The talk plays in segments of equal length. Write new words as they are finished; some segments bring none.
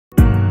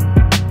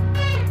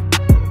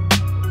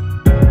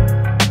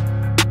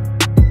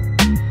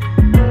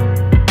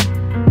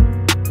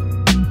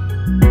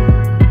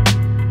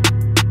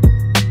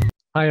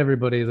Hi,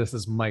 everybody. This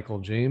is Michael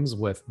James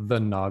with the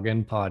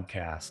Noggin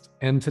podcast.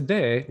 And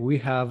today we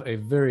have a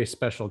very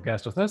special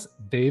guest with us,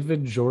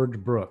 David George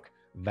Brooke,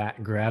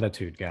 that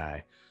gratitude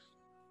guy.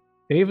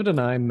 David and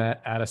I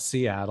met out of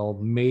Seattle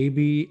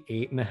maybe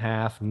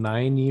 8.5,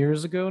 9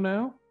 years ago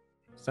now.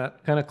 Is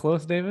that kind of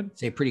close, David?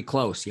 Say pretty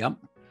close. Yep.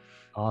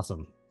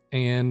 Awesome.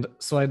 And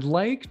so I'd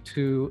like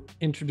to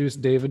introduce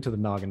David to the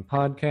Noggin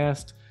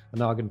podcast. The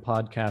Noggin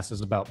podcast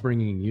is about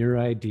bringing your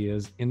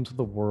ideas into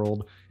the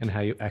world and how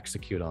you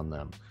execute on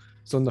them.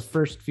 So in the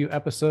first few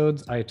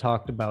episodes, I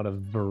talked about a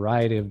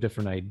variety of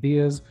different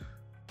ideas,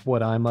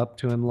 what I'm up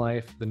to in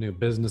life, the new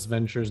business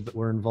ventures that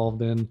we're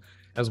involved in,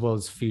 as well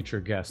as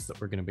feature guests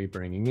that we're going to be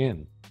bringing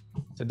in.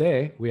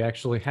 Today, we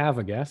actually have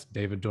a guest,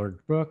 David George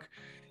Brooke,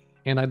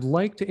 and I'd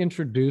like to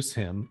introduce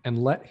him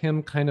and let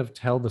him kind of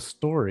tell the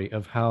story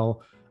of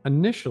how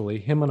initially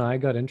him and I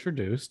got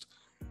introduced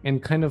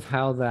and kind of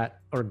how that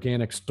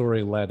organic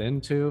story led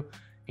into,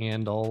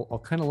 and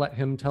I'll kind of let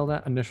him tell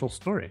that initial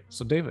story.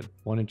 So David,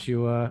 why don't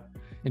you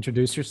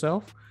introduce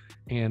yourself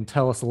and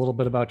tell us a little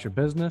bit about your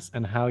business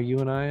and how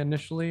you and I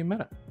initially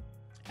met?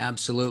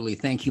 Absolutely.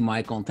 Thank you,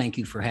 Michael. And thank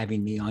you for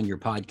having me on your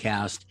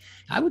podcast.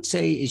 I would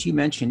say, as you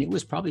mentioned, it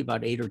was probably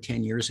about 8 or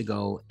 10 years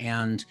ago.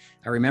 And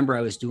I remember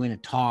I was doing a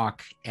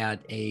talk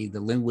at the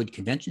Linwood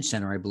Convention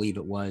Center, I believe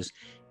it was.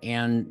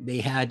 And they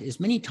had, as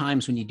many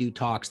times when you do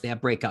talks, they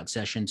have breakout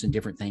sessions and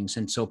different things.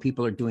 And so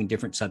people are doing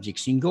different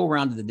subjects. You can go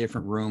around to the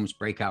different rooms,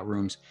 breakout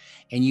rooms,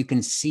 and you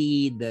can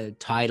see the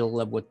title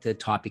of what the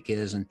topic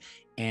is.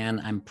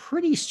 And I'm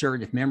pretty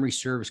certain, if memory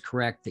serves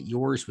correct, that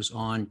yours was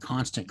on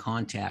constant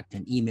contact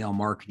and email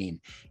marketing,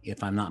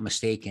 if I'm not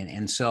mistaken.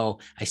 And so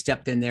I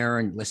stepped in there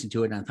and listened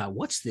to it, and I thought,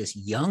 what's this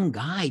young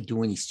guy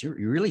doing? He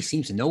really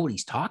seems to know what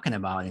he's talking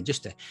about, and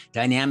just a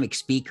dynamic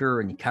speaker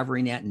and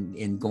covering it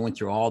and going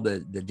through all the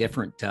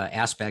different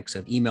aspects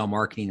of email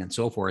marketing and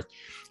so forth.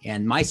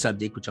 And my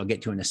subject, which I'll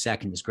get to in a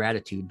second, is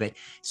gratitude. But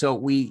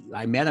so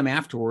I met him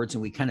afterwards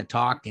and we kind of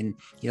talked. And,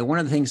 one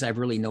of the things I've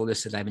really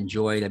noticed that I've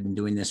enjoyed, I've been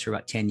doing this for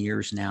about 10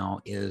 years now,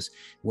 is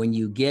when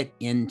you get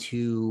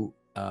into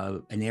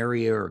an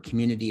area or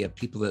community of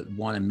people that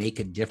want to make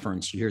a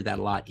difference, you hear that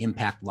a lot,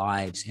 impact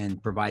lives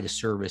and provide a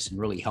service and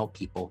really help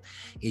people,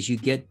 is you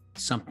get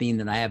something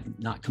that I have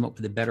not come up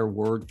with a better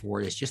word for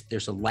it. It's just,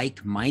 there's a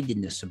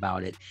like-mindedness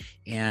about it.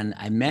 And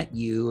I met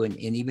you, and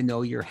even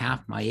though you're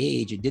half my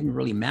age, it didn't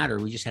really matter.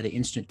 We just had an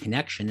instant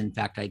connection. In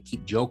fact, I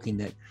keep joking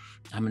that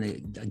I'm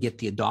going to get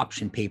the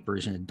adoption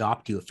papers and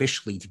adopt you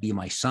officially to be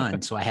my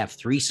son. So I have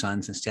 3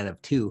 sons instead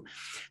of 2.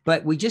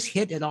 But we just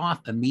hit it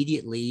off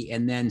immediately,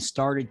 and then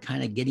started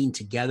kind of getting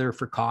together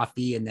for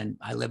coffee. And then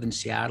I live in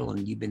Seattle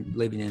and you've been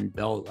living in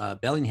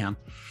Bellingham.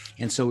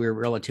 And so we were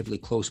relatively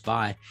close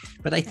by.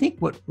 But I think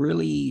what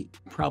really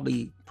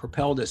probably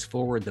propelled us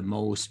forward the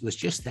most was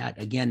just that,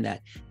 again,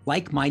 that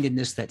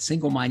like-mindedness, that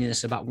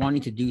single-mindedness about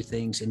wanting to do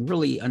things and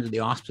really under the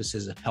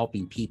auspices of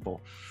helping people.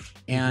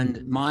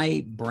 And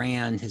my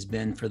brand has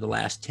been, for the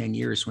last 10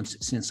 years,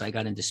 since I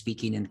got into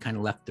speaking and kind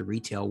of left the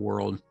retail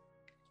world,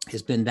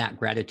 has been that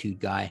gratitude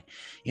guy.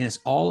 And it's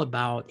all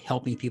about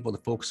helping people to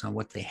focus on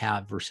what they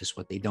have versus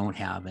what they don't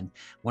have. And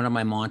one of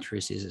my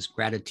mantras is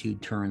gratitude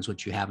turns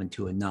what you have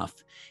into enough.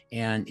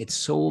 And it's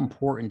so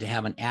important to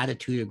have an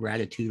attitude of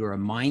gratitude, or a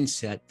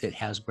mindset that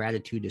has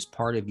gratitude as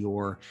part of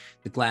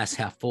the glass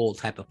half full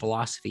type of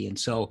philosophy. And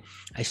so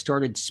I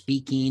started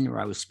speaking, or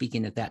I was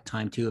speaking at that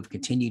time too, have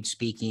continued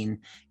speaking,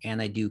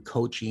 and I do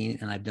coaching,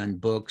 and I've done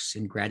books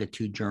and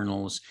gratitude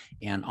journals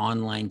and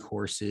online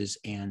courses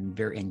and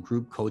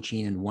group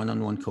coaching and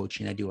one-on-one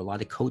coaching. I do a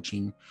lot of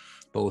coaching,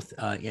 both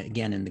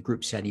again in the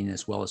group setting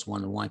as well as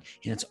one-on-one,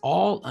 and it's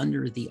all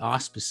under the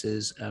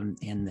auspices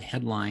and the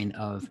headline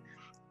of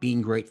being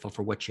grateful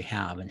for what you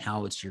have and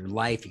how it's your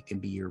life. It can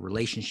be your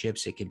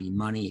relationships, it can be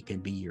money, it can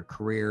be your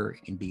career,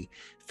 it can be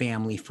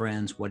family,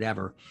 friends,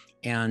 whatever.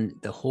 And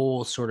the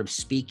whole sort of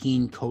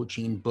speaking,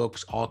 coaching,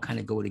 books all kind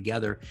of go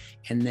together.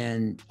 And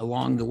then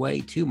along the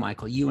way too,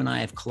 Michael, you and I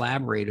have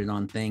collaborated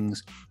on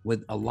things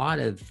with a lot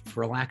of,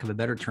 for lack of a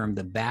better term,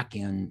 the back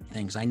end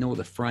things. I know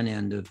the front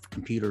end of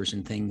computers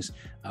and things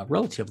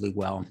relatively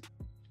well,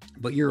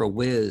 but you're a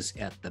whiz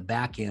at the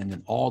back end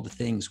and all the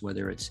things,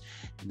 whether it's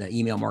the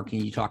email marketing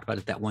you talked about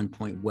at that one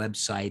point,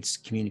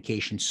 websites,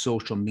 communication,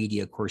 social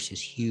media, of course,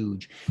 is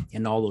huge,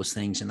 and all those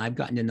things. And I've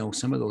gotten to know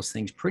some of those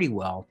things pretty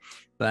well,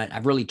 but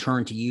I've really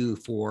turned to you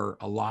for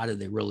a lot of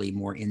the really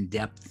more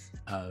in-depth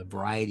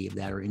variety of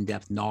that, or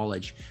in-depth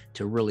knowledge,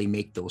 to really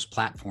make those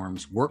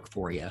platforms work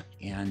for you.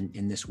 And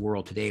in this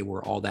world today,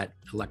 where all that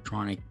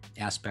electronic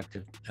aspect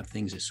of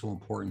things is so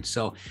important.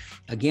 So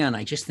again,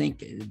 I just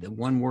think the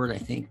one word, I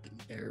think,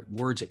 or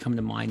words that come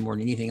to mind more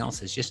than anything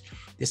else, is just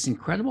this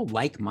incredible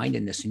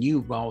like-mindedness. And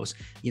you've always,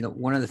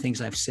 one of the things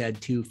I've said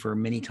too for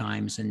many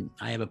times, and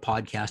I have a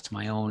podcast of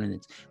my own, and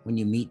it's when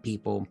you meet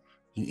people,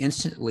 you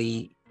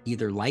instantly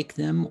either like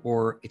them,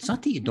 or it's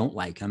not that you don't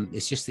like them,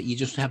 it's just that you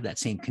just have that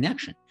same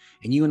connection.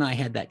 And you and I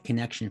had that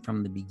connection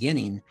from the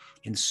beginning.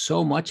 And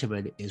so much of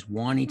it is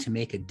wanting to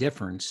make a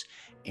difference.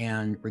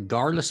 And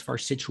regardless of our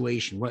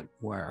situation, what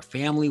our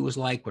family was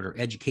like, what our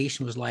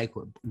education was like,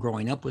 what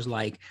growing up was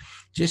like,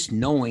 just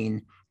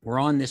knowing we're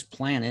on this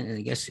planet. And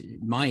I guess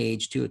my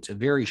age too, it's a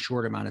very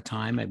short amount of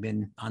time. I've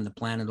been on the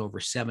planet over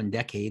 7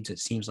 decades. It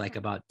seems like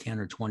about 10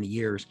 or 20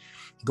 years.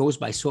 It goes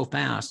by so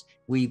fast.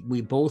 We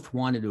both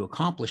wanted to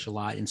accomplish a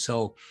lot. And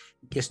so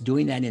just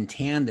doing that in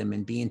tandem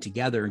and being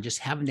together and just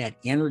having that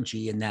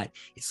energy, and that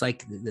it's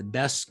like the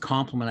best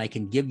compliment I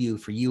can give you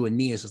for you and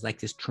me is like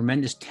this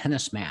tremendous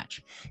tennis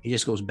match. It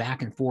just goes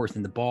back and forth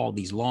in the ball,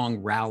 these long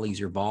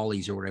rallies or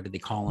volleys or whatever they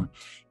call them,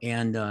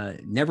 and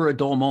never a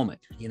dull moment,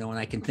 you know. And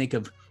I can think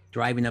of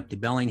driving up to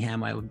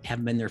Bellingham. I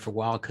haven't been there for a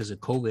while because of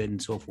COVID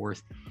and so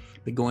forth,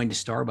 but going to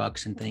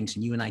Starbucks and things,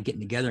 and you and I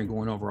getting together and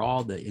going over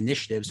all the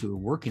initiatives we were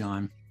working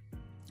on,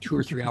 2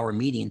 or 3 hour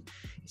meeting.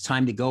 It's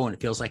time to go, and it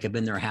feels like I've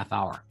been there a half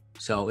hour.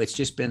 So it's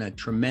just been a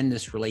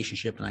tremendous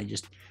relationship, and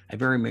I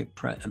very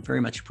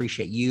much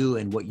appreciate you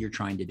and what you're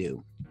trying to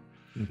do.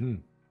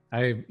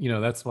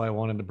 Mm-hmm. That's why I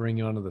wanted to bring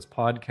you onto this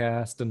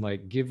podcast and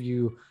like give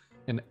you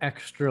an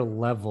extra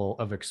level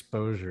of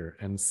exposure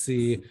and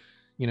see,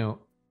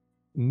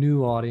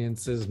 new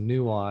audiences,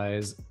 new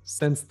eyes.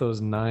 Since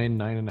those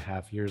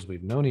 9.5 years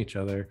we've known each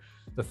other,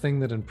 the thing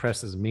that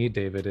impresses me,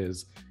 David,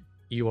 is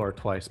you are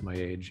twice my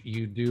age.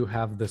 You do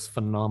have this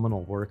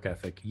phenomenal work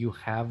ethic. You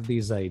have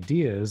these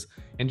ideas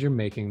and you're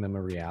making them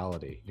a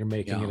reality. You're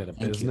making it a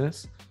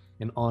business,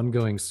 an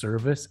ongoing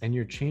service, and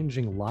you're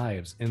changing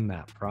lives in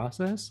that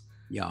process.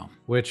 Yeah.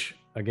 Which,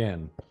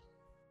 again,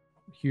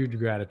 huge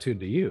gratitude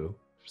to you,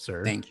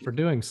 sir, for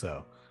doing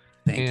so.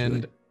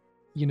 Thank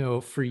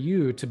you. For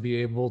you to be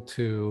able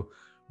to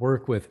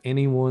work with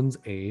anyone's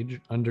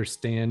age,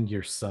 understand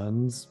your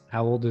sons.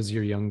 How old is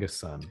your youngest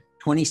son?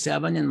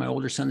 27, and my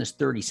older son is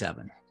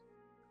 37.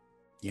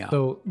 Yeah.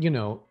 So,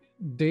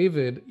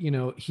 David,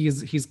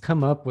 he's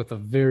come up with a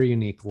very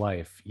unique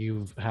life.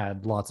 You've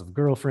had lots of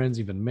girlfriends,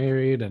 you've been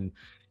married, and,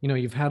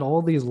 you've had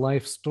all these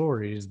life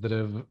stories that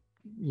have,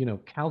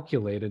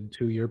 calculated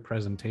to your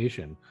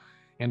presentation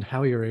and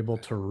how you're able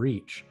to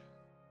reach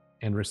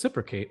and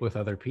reciprocate with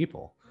other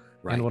people.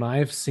 Right. And when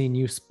I've seen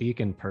you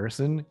speak in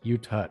person, you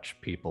touch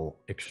people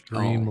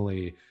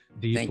extremely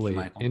deeply,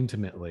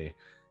 intimately,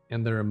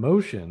 and their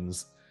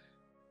emotions,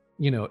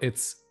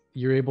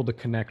 you're able to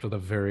connect with a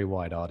very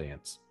wide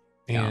audience.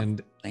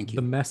 And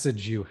the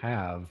message you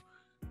have,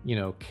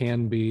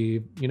 can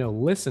be,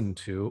 listened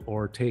to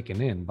or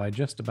taken in by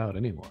just about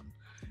anyone.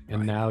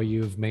 And now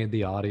you've made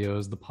the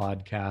audios, the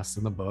podcasts,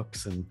 and the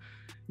books. And,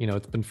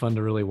 it's been fun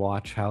to really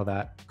watch how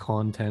that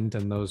content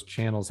and those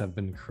channels have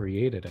been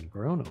created and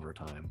grown over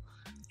time.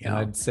 Yeah. And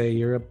I'd say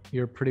you're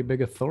a pretty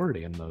big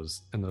authority in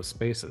those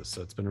spaces.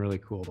 So it's been really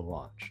cool to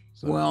watch.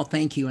 So. Well,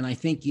 thank you. And I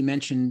think you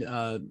mentioned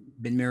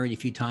been married a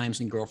few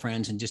times and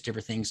girlfriends and just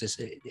different things.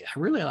 I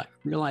really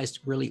realized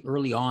really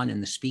early on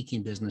in the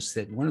speaking business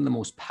that one of the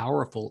most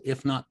powerful,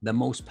 if not the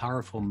most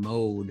powerful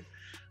mode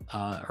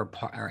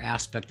or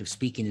aspect of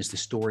speaking is the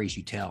stories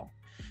you tell.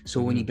 So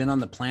when you've been on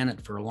the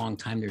planet for a long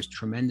time, there's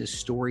tremendous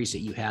stories that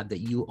you have that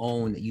you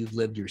own, that you've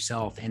lived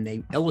yourself, and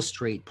they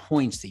illustrate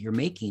points that you're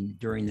making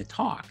during the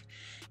talk.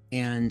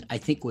 And I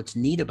think what's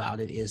neat about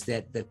it is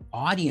that the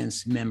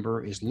audience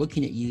member is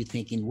looking at you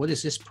thinking, what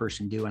does this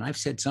person do? And I've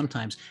said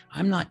sometimes,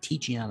 I'm not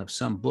teaching out of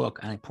some book,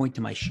 and I point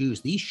to my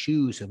shoes. These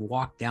shoes have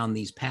walked down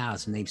these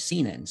paths and they've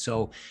seen it. And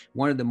so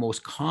one of the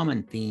most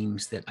common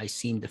themes that I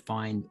seem to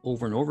find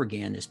over and over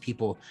again is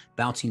people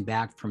bouncing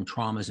back from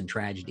traumas and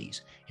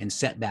tragedies and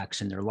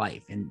setbacks in their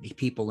life. And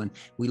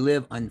we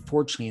live,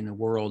 unfortunately, in a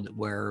world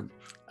where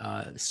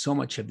so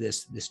much of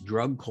this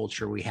drug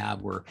culture we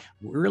have, where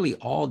we're really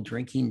all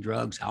drinking,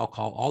 drugs,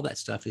 alcohol, all that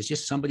stuff is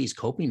just somebody's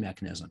coping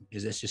mechanism.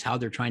 It's just how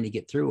they're trying to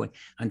get through. And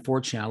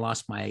unfortunately, I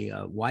lost my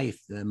wife,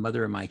 the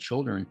mother of my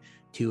children,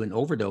 to an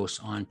overdose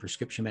on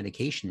prescription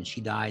medication. And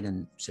she died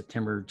on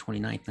September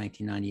 29th,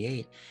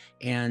 1998.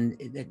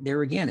 And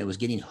there again, it was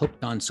getting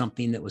hooked on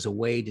something that was a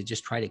way to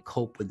just try to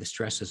cope with the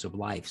stresses of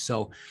life.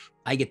 So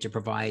I get to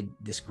provide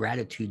this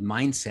gratitude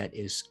mindset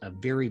is a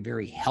very,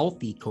 very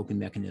healthy coping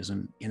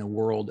mechanism in a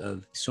world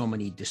of so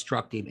many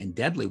destructive and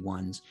deadly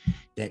ones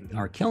that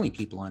are killing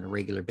people on a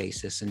regular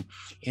basis. And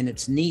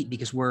it's neat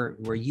because where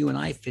you and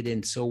I fit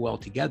in so well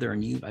together,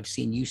 and I've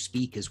seen you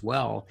speak as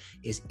well,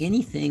 is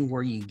anything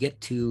where you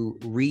get to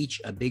reach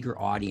a bigger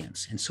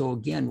audience. And so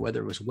again,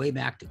 whether it was way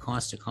back to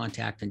Constant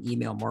Contact and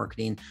email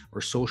marketing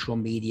or social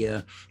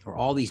media or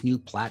all these new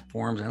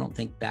platforms, I don't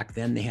think back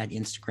then they had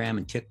Instagram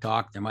and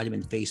TikTok. There might have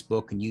been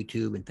Facebook and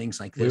YouTube and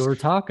things like this. We were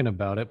talking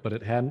about it, but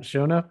it hadn't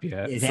shown up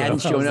yet. It hadn't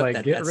shown up.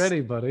 Like, get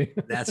ready, buddy.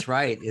 That's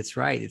right. It's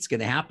right. It's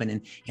going to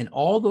happen. And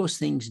all those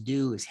things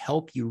do is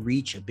help you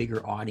reach a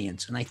bigger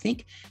audience. And I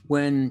think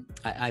when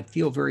I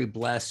feel very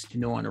blessed to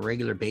know on a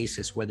regular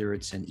basis, whether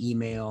it's an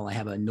email, I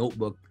have a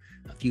notebook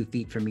a few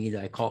feet from me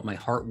that I call it my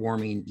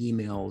heartwarming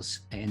emails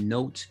and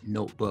notes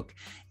notebook.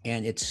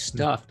 And it's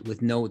stuffed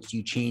with notes.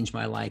 You changed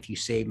my life. You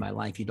saved my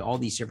life. You do all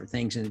these different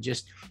things. And it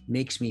just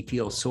makes me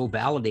feel so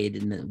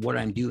validated and that what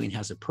I'm doing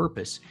has a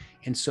purpose.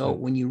 And so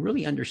when you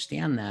really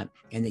understand that,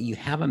 and that you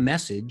have a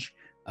message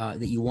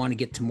that you want to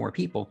get to more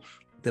people,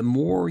 the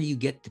more you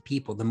get to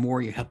people, the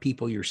more you have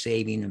people you're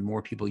saving and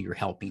more people you're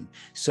helping.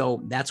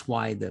 So that's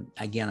why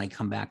again, I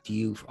come back to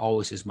you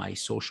always as my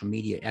social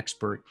media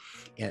expert,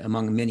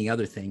 among many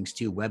other things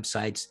too,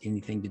 websites,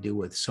 anything to do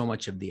with so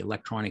much of the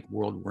electronic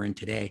world we're in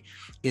today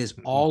is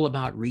all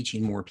about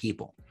reaching more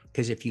people.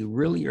 Because if you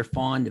really are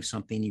fond of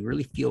something, you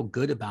really feel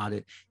good about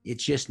it,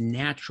 it's just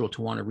natural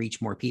to want to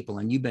reach more people.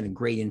 And you've been a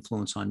great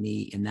influence on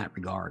me in that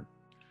regard.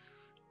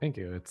 Thank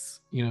you.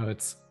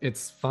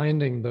 It's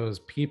finding those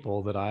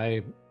people that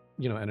I,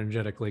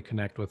 energetically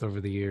connect with over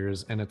the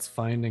years, and it's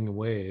finding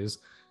ways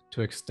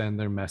to extend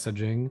their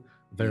messaging,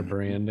 their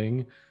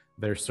branding,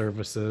 their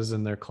services,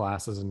 and their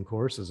classes and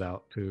courses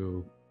out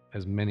to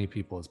as many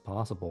people as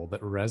possible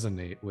that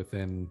resonate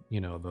within,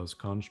 those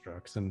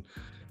constructs. And,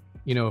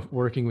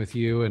 working with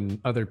you and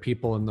other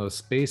people in those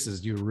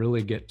spaces, you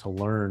really get to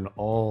learn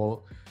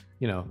all.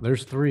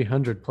 There's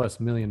 300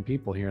 plus million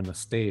people here in the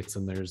States,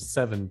 and there's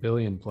 7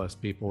 billion plus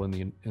people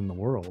in the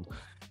world.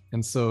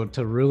 And so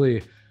to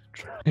really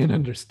try and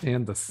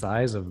understand the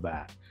size of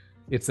that,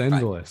 it's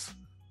endless. Right.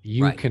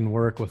 You can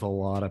work with a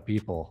lot of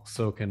people.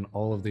 So can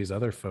all of these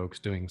other folks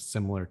doing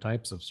similar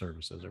types of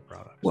services or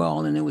products.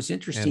 Well, and it was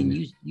interesting.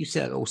 You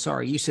said,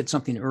 you said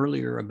something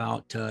earlier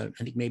about, I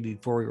think maybe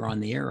before we were on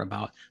the air,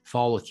 about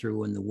follow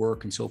through and the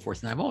work and so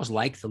forth. And I've always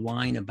liked the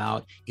line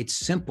about it's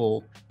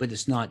simple, but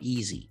it's not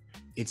easy.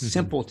 It's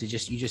simple to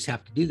you just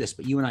have to do this.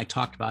 But you and I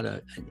talked about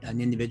an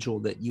individual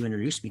that you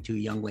introduced me to, a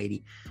young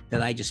lady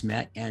that I just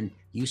met, and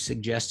you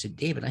suggested,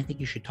 David, I think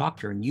you should talk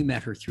to her. And you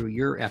met her through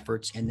your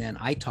efforts. And then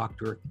I talked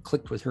to her,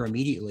 clicked with her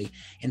immediately.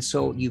 And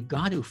so you've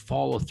got to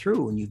follow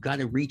through, and you've got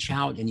to reach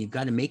out, and you've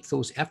got to make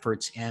those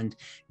efforts and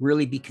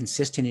really be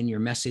consistent in your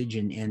message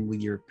and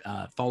with your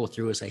follow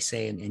through, as I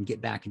say, and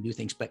get back and do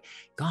things. But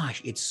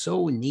gosh, it's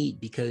so neat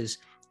because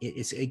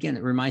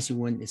it reminds me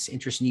when it's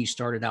interesting you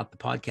started out the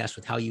podcast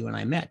with how you and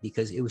I met,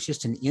 because it was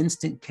just an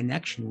instant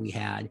connection we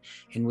had.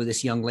 And with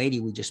this young lady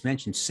we just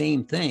mentioned,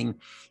 same thing.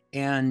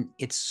 And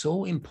it's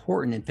so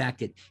important. In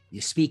fact,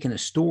 speaking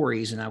of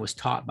stories, and I was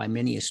taught by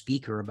many a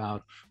speaker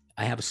about,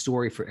 I have a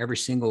story for every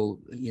single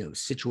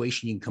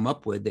situation you can come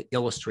up with that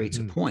illustrates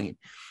a point.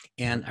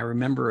 And I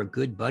remember a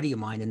good buddy of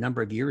mine a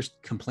number of years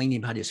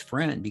complaining about his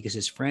friend, because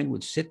his friend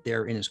would sit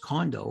there in his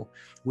condo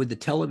with the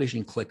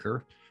television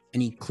clicker,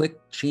 and he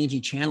clicked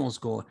changing channels,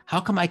 go, how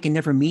come I can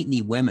never meet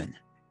any women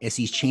as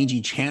he's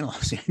changing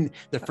channels? And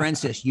the friend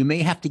says, you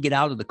may have to get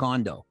out of the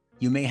condo.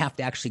 You may have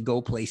to actually go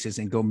places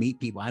and go meet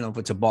people. I don't know if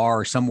it's a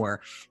bar or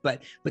somewhere,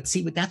 but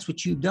that's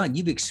what you've done.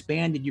 You've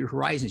expanded your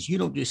horizons. You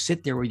don't just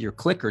sit there with your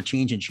clicker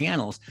changing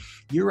channels.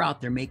 You're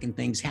out there making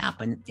things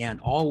happen,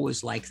 and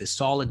always like the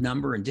solid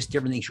number and just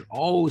different things. You're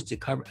always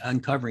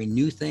uncovering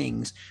new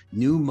things,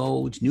 new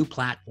modes, new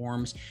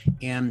platforms.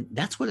 And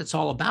that's what it's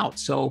all about.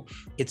 So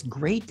it's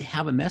great to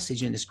have a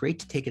message, and it's great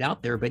to take it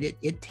out there, but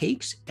it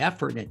takes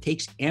effort and it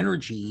takes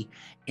energy,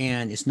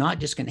 and it's not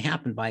just going to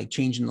happen by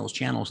changing those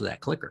channels of that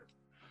clicker.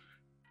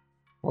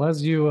 Well,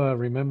 as you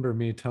remember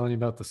me telling you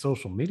about the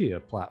social media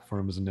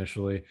platforms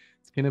initially,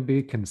 it's going to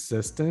be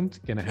consistent,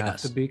 going to have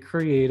to be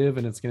creative,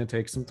 and it's going to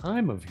take some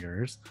time of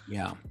yours.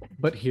 Yeah.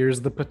 But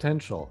here's the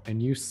potential.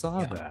 And you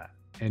saw that,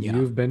 and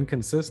you've been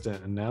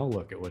consistent. And now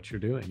look at what you're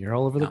doing. You're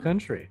all over the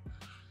country.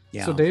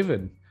 Yeah. So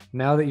David,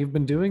 now that you've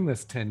been doing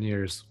this 10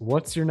 years,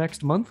 what's your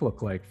next month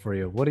look like for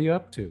you? What are you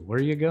up to? Where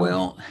are you going?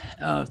 Well,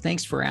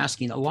 thanks for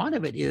asking. A lot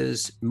of it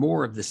is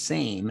more of the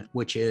same,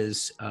 which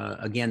is,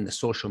 again, the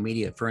social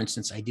media. For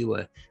instance, I do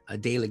a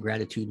daily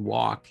gratitude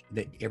walk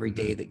that every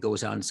day that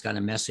goes out, and it's got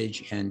a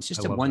message, and it's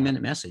just a 1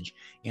 minute message.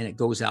 And it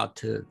goes out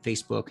to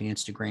Facebook and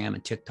Instagram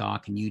and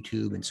TikTok and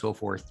YouTube and so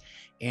forth.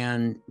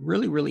 And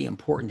really, really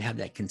important to have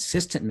that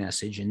consistent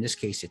message. In this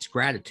case, it's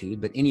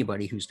gratitude, but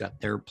anybody who's got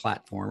their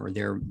platform or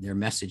their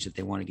message that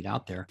they want to get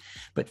out there.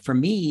 But for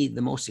me,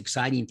 the most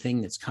exciting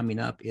thing that's coming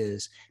up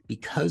is,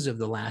 because of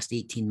the last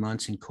 18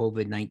 months and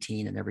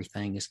COVID-19 and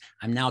everything, is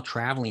I'm now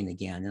traveling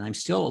again. And I'm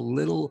still a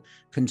little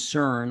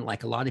concerned,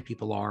 like a lot of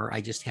people are.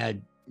 I just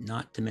had,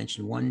 not to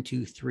mention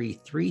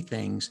three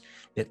things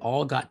that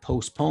all got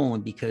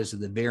postponed because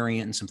of the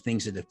variant and some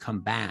things that have come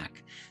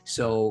back.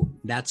 So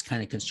that's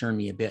kind of concerned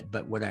me a bit.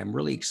 But what I'm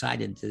really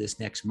excited to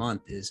this next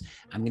month is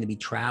I'm going to be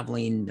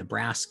traveling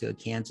Nebraska,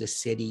 Kansas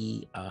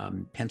City,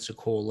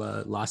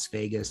 Pensacola, Las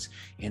Vegas,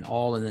 and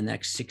all in the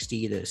next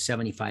 60 to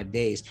 75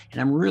 days.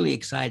 And I'm really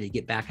excited to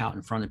get back out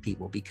in front of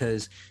people,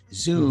 because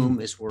Zoom,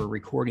 as we're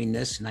recording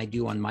this, and I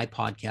do on my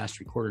podcast,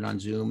 record it on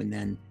Zoom and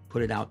then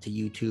put it out to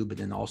YouTube, and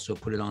then also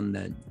put it on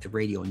the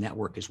radio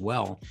network as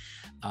well.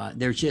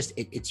 There's just,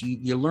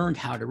 you learned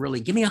how to really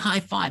give me a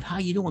high five. How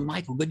you doing,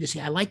 Michael? Good to see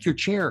you. I like your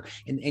chair.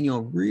 And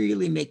you'll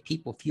really make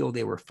people feel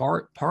they were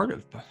part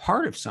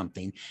of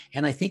something.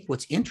 And I think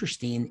what's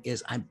interesting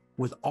is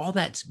with all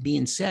that's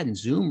being said, and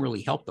Zoom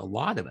really helped a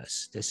lot of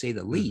us, to say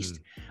the least,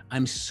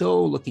 I'm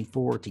so looking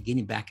forward to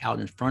getting back out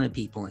in front of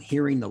people and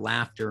hearing the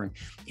laughter.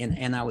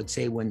 And I would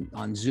say, when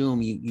on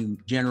Zoom, you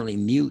generally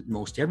mute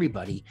most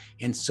everybody.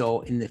 And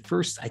so in the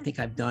first, I think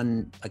I've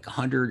done like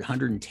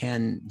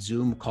 110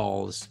 Zoom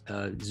calls,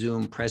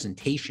 Zoom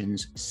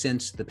presentations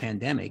since the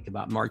pandemic,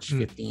 about March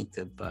 15th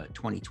of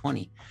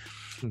 2020.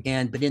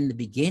 But in the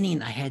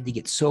beginning, I had to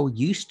get so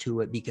used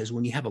to it, because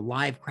when you have a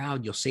live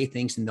crowd, you'll say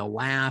things and they'll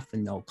laugh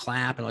and they'll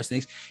clap and all those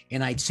things.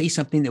 And I'd say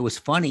something that was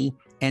funny,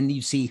 and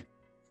you see,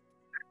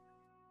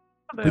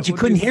 but you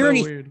couldn't hear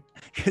anything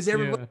because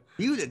everybody was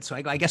muted. So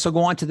I guess I'll go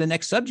on to the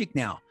next subject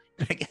now.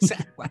 I guess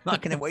I'm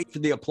not going to wait for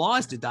the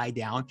applause to die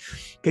down,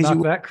 because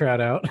knock that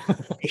crowd out.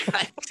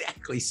 Yeah,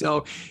 exactly.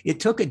 So it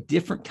took a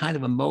different kind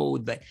of a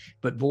mode,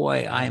 but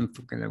boy, I am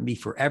going to be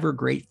forever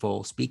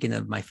grateful, speaking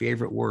of my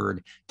favorite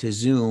word, to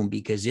Zoom,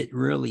 because it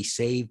really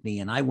saved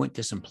me. And I went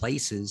to some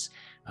places.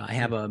 I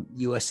have a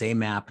USA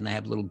map, and I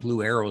have little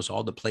blue arrows,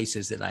 all the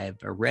places that I have,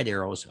 or red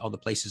arrows, all the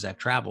places I've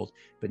traveled.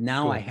 But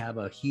now I have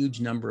a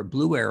huge number of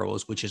blue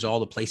arrows, which is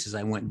all the places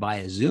I went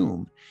via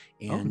Zoom,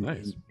 and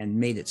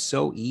made it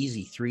so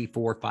easy. 3,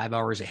 4, 5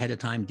 hours ahead of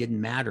time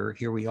didn't matter.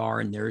 Here we are,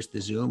 and there's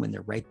the Zoom, and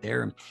they're right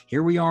there. And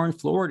here we are in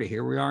Florida.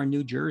 Here we are in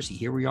New Jersey.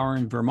 Here we are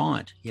in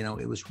Vermont. You know,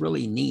 it was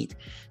really neat.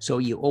 So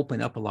you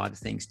open up a lot of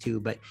things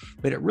too. But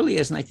it really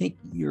is, and I think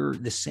you're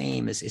the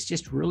same. It's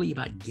just really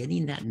about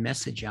getting that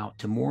message out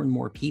to more and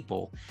more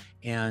people.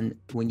 And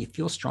when you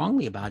feel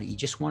strongly about it, you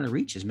just want to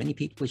reach as many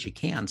people as you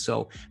can.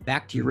 So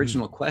back to your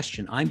original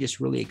question, I'm just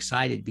really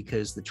excited,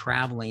 because the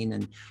traveling,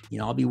 and, you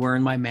know, I'll be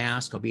wearing my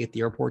mask. I'll be at the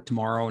airport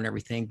tomorrow and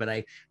everything, but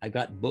I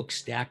got books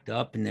stacked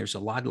up, and there's a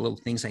lot of little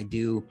things I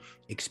do,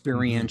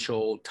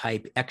 experiential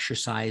type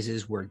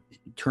exercises, where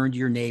turn to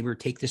your neighbor,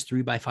 take this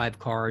 3x5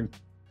 card,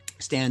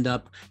 stand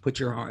up, put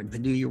your arm,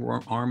 do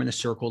your arm in a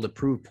circle to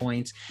prove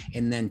points,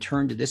 and then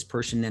turn to this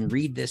person, then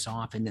read this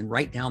off, and then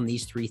write down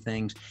these 3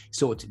 things.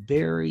 So it's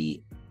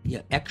very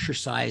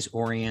exercise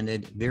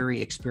oriented,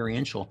 very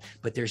experiential,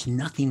 but there's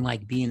nothing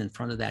like being in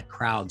front of that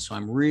crowd. So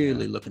I'm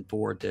really looking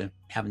forward to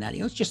having that.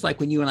 You know, it's just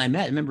like when you and I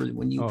met. Remember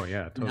when you,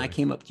 when I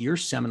came up to your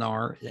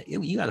seminar,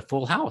 you got a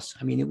full house.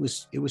 I mean, it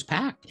was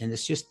packed, and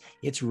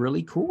it's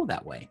really cool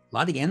that way. A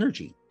lot of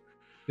energy.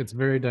 It's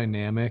very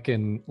dynamic,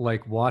 and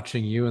like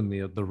watching you in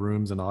the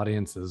rooms and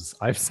audiences,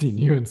 I've seen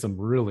you in some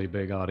really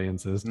big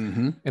audiences,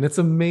 and it's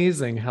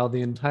amazing how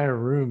the entire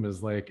room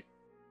is like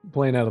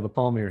playing out of the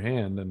palm of your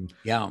hand. And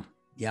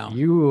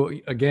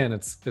you, again,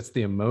 it's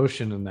the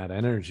emotion and that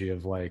energy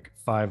of like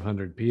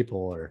 500 people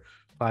or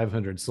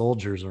 500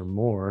 soldiers or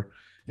more,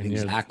 and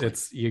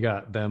you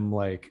got them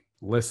like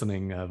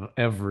listening of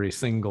every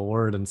single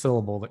word and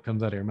syllable that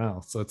comes out of your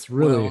mouth. So it's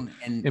really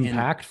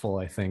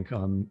impactful, I think,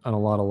 on a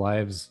lot of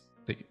lives.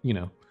 You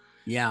know,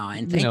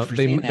 and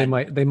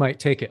they might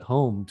take it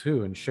home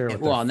too and share it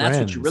with their friends, that's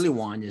what you really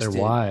want, is their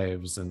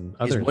wives and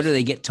others. What do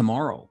they get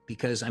tomorrow?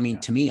 Because I mean,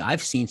 to me,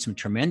 I've seen some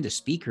tremendous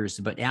speakers,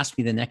 but ask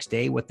me the next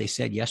day what they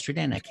said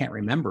yesterday, and I can't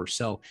remember.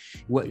 So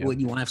what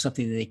you want to have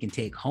something that they can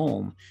take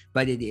home.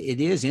 But it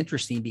is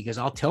interesting, because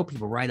I'll tell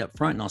people right up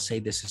front, and I'll say,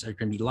 there's going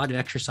to be a lot of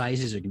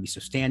exercises. There's going to be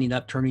some standing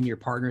up, turning to your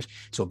partners.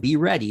 So be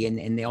ready.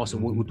 And they also,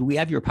 do we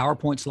have your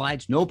PowerPoint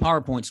slides? No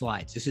PowerPoint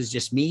slides. This is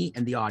just me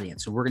and the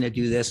audience. So we're going to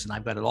do this, and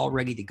I've got it all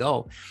ready to go.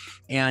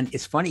 And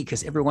it's funny,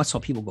 because every once in a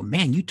while people go,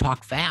 man, you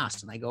talk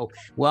fast. And I go,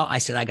 well, I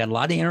said, I got a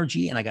lot of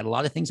energy, and I got a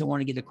lot of things I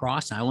want to get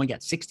across. And I only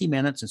got 60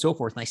 minutes and so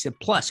forth. And I said,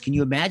 plus, can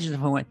you imagine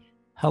if I went,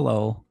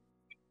 hello,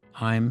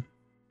 I'm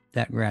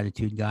that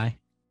gratitude guy.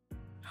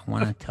 I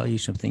want to tell you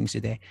some things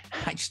today.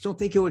 I just don't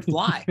think it would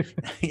fly.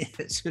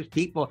 It's just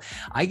people,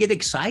 I get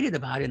excited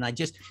about it.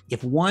 And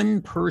if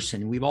one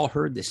person, we've all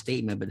heard this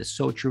statement, but it's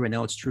so true. I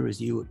know it's true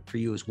for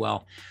you as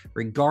well.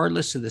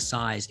 Regardless of the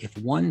size, if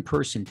one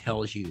person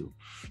tells you,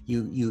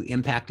 you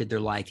impacted their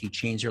life, you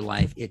changed their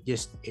life,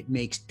 it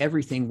makes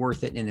everything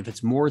worth it. And if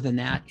it's more than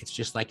that, it's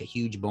just like a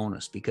huge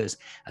bonus, because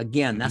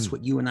again, that's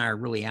what you and I are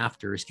really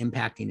after, is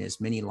impacting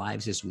as many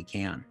lives as we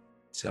can.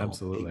 So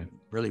absolutely.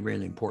 Really,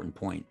 really important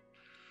point.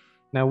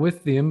 Now,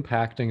 with the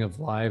impacting of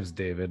lives,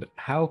 David,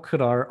 how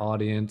could our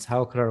audience,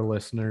 how could our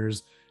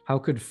listeners, how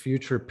could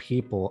future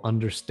people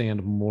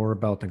understand more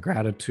about the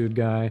Gratitude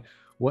Guy,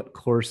 what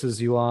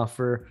courses you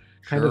offer,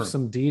 kind of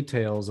some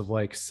details of,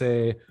 like,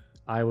 say,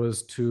 I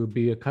was to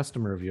be a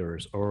customer of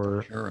yours,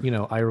 or, you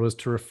know, I was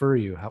to refer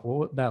you. What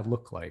would that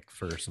look like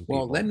for some people?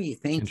 Well, let me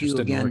thank you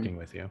again. Working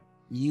with you.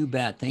 You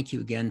bet. Thank you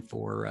again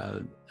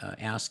for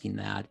asking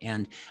that.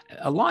 And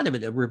a lot of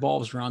it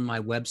revolves around my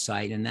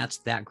website, and that's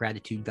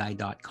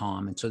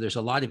thatgratitudeguy.com. And so there's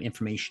a lot of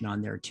information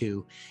on there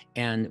too.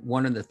 And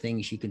one of the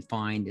things you can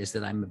find is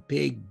that I'm a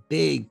big,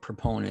 big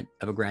proponent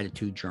of a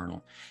gratitude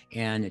journal.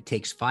 And it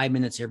takes 5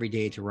 minutes every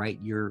day to write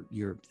your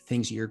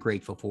things that you're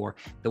grateful for.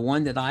 The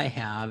one that I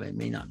have, it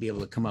may not be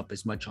able to come up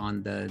as much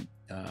on the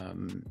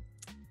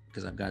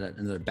because I've got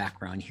another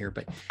background here,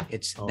 but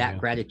it's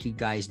Gratitude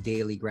Guy's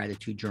Daily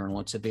Gratitude Journal.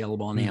 It's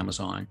available on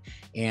Amazon,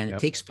 and it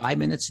takes 5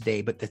 minutes a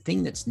day. But the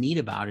thing that's neat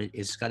about it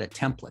is it's got a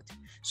template.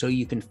 So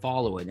you can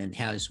follow it, and it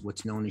has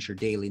what's known as your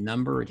daily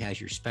number. It has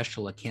your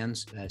special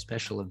events,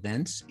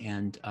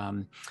 and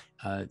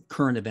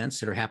current events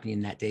that are happening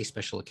in that day,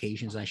 special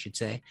occasions, I should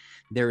say.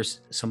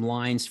 There's some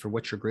lines for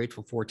what you're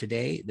grateful for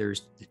today.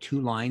 There's the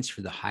 2 lines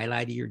for the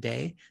highlight of your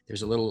day.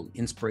 There's a little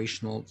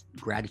inspirational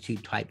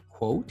gratitude type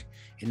quote.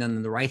 And then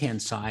on the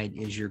right-hand side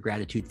is your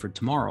gratitude for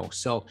tomorrow.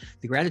 So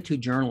the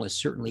gratitude journal is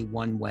certainly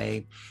one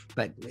way,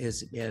 but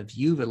as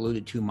you've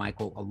alluded to,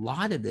 Michael, a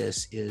lot of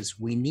this is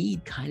we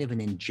need kind of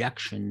an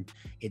injection.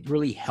 It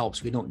really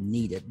helps. We don't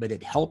need it, but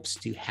it helps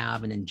to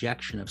have an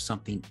injection of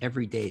something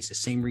every day. It's the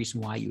same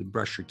reason why you would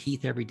brush your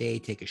teeth every day,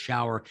 take a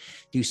shower,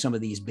 do some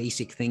of these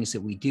basic things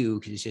that we do,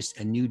 because it's just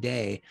a new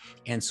day.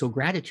 And so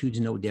gratitude's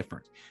no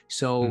different.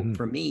 So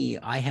for me,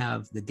 I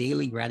have the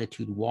daily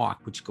gratitude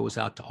walk, which goes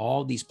out to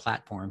all these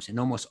platforms, and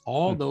almost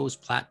all those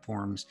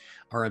platforms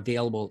are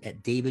available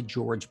at David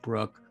George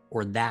Brooke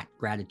or That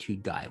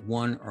Gratitude Guy.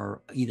 One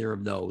or either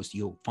of those,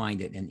 you'll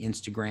find it in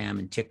Instagram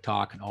and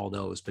TikTok and all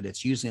those, but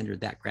it's usually under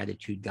That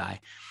Gratitude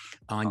Guy.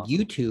 On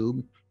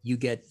YouTube, you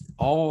get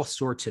all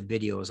sorts of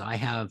videos. I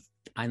have,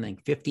 I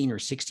think, 15 or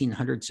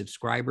 1,600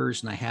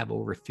 subscribers, and I have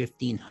over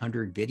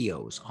 1,500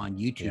 videos on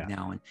YouTube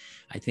now. And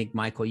I think,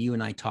 Michael, you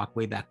and I talked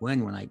way back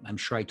when I'm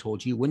sure I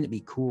told you, wouldn't it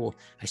be cool?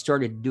 I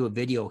started to do a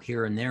video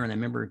here and there, and I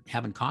remember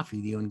having coffee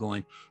with you and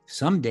going,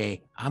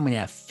 someday I'm going to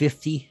have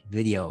 50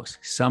 videos.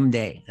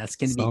 Someday that's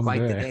going to be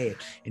quite the day.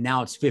 And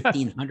now it's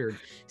 1,500.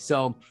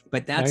 So,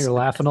 but that's, now you're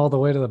laughing all the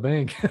way to the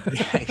bank.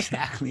 Yeah,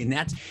 exactly. And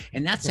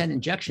that's that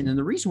injection. And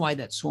the reason why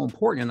that's so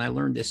important, and I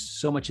learned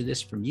so much of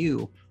this from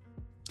you,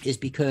 is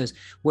because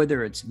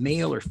whether it's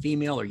male or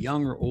female or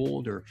young or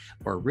old or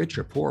rich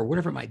or poor or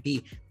whatever it might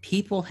be,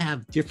 people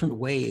have different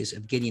ways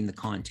of getting the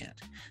content.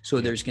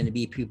 So there's going to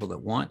be people that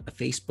want a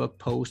Facebook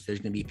post. There's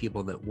going to be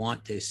people that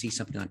want to see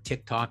something on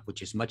TikTok,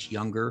 which is much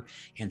younger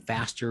and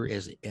faster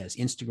as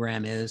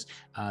Instagram is.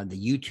 The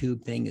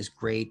YouTube thing is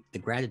great. The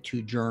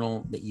gratitude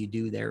journal that you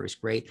do there is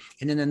great.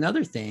 And then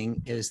another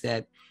thing is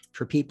that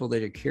for people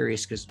that are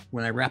curious, because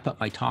when I wrap up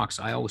my talks,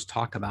 I always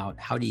talk about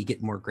how do you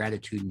get more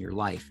gratitude in your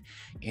life.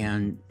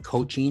 And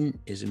coaching,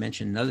 as I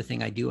mentioned, another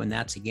thing I do, and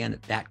that's again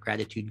at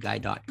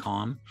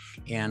thatgratitudeguy.com.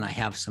 And I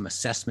have some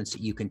assessments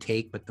that you can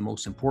take, but the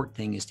most important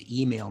thing is to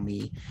email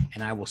me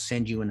and I will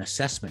send you an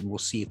assessment and we'll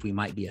see if we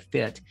might be a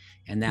fit.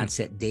 And that's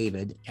at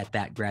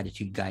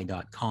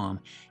david@thatgratitudeguy.com.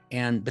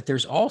 But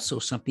there's also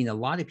something a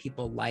lot of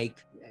people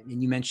like,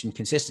 and you mentioned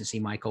consistency,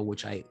 Michael,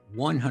 which I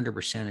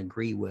 100%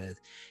 agree with.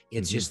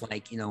 It's just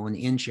like, an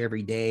inch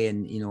every day.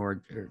 And,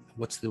 or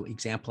what's the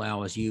example I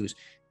always use?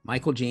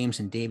 Michael James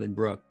and David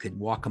Brooke could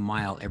walk a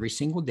mile every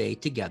single day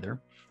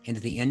together. And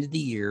at the end of the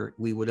year,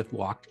 we would have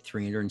walked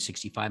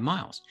 365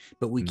 miles.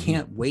 But we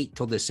can't wait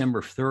till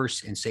December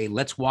 1st and say,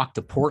 let's walk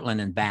to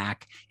Portland and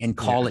back and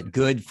call it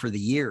good for the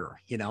year,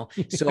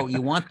 So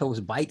you want those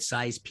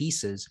bite-sized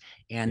pieces.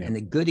 And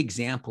a good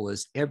example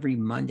is every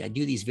Monday, I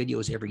do these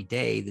videos every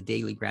day, the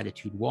daily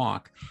gratitude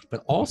walk,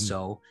 but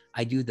also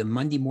I do the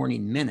Monday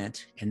morning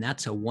minute. And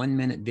that's a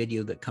 1-minute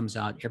video that comes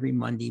out every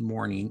Monday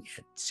morning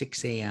at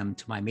 6 a.m.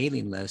 to my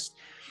mailing list.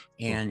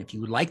 And if you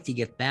would like to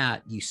get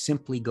that, you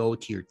simply go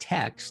to your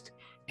text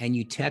and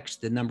you text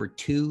the number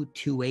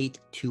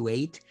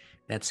 22828.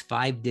 That's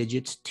 5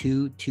 digits.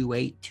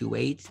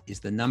 22828 is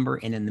the number.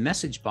 And in the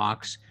message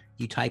box,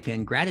 you type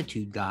in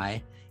gratitude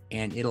guy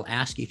and it'll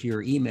ask you for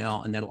your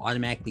email and that'll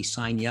automatically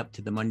sign you up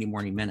to the Monday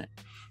morning minute.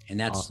 And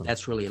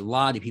that's really a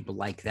lot of people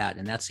like that.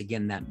 And that's,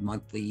 again, that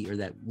monthly or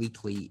that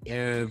weekly,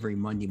 every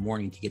Monday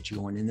morning to get you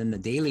going. And then the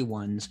daily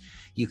ones,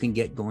 you can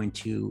get going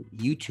to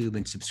YouTube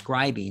and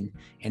subscribing.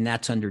 And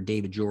that's under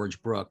David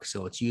George Brooke.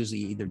 So it's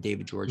usually either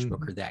David George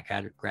Brooke or That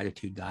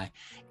Gratitude Guy.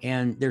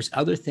 And there's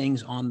other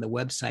things on the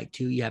website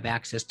too. You have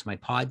access to my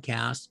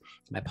podcast.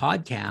 My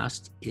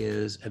podcast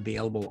is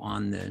available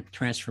on the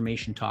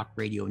Transformation Talk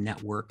Radio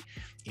Network.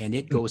 And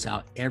it goes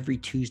out every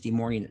Tuesday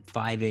morning at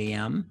 5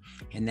 a.m.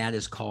 And that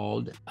is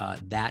called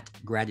That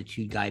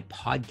Gratitude Guy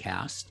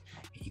Podcast.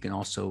 You can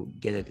also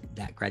get it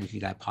at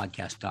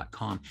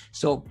thatgratitudeguypodcast.com.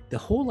 So the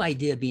whole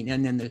idea being,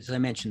 and then as I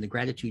mentioned, the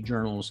gratitude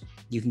journals,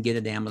 you can get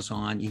at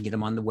Amazon, you can get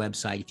them on the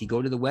website. If you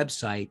go to the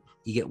website,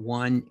 you get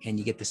one and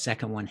you get the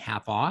second one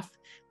half off,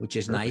 which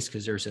is nice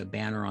because there's a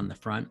banner on the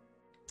front.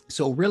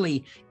 So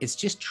really, it's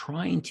just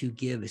trying to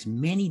give as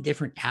many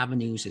different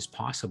avenues as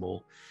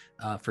possible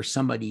for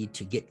somebody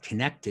to get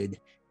connected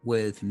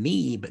with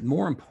me, but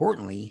more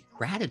importantly,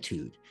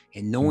 gratitude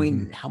and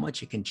knowing how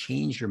much it can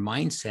change your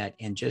mindset.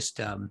 And just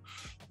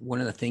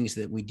one of the things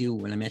that we do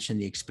when I mentioned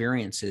the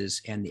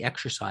experiences and the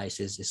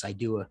exercises is I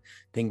do a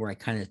thing where I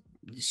kind of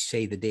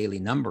say the daily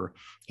number,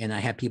 and I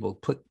have people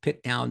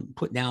put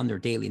down their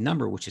daily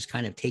number, which is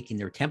kind of taking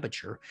their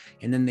temperature,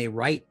 and then they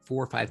write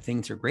 4 or 5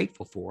 things they're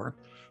grateful for.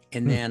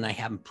 And then I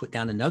have them put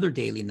down another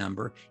daily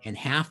number, and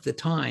half the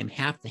time,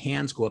 half the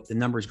hands go up, the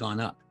number's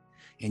gone up.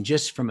 And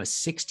just from a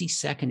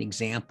 60-second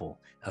example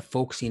of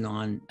focusing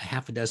on a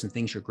half a dozen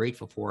things you're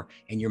grateful for,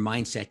 and your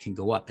mindset can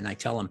go up. And I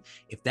tell them,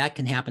 if that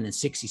can happen in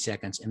 60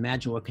 seconds,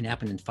 imagine what can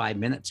happen in 5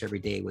 minutes every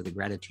day with a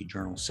gratitude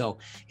journal. So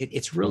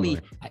it's really,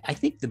 I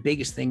think the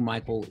biggest thing,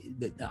 Michael,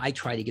 that I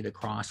try to get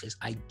across is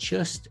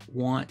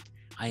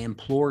I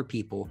implore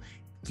people,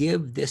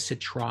 give this a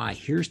try.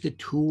 Here's the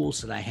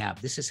tools that I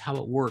have. This is how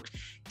it works.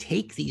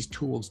 Take these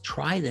tools,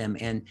 try them.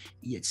 And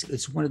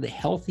it's one of the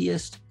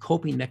healthiest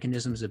coping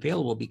mechanisms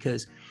available,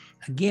 because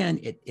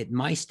again, at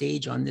my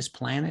stage on this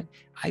planet,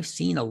 I've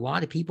seen a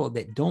lot of people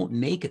that don't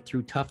make it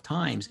through tough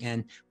times.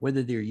 And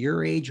whether they're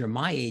your age or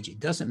my age, it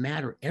doesn't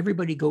matter.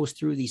 Everybody goes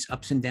through these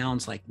ups and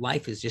downs. Like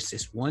life is just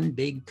this one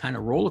big kind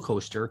of roller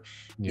coaster.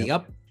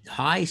 Yep. The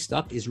high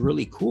stuff is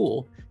really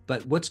cool,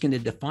 but what's going to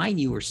define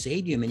you or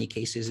save you in many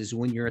cases is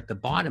when you're at the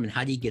bottom, and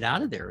how do you get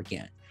out of there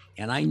again?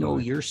 And I know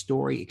your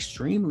story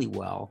extremely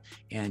well,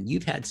 and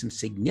you've had some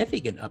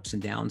significant ups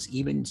and downs,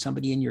 even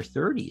somebody in your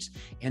 30s.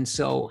 And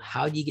so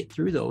how do you get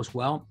through those?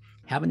 Well,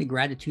 having a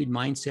gratitude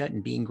mindset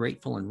and being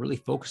grateful and really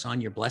focus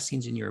on your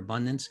blessings and your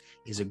abundance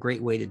is a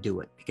great way to do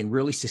it. It can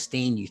really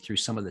sustain you through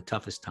some of the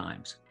toughest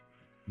times.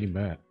 You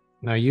bet.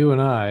 Now, you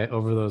and I,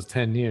 over those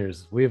 10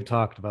 years, we have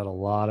talked about a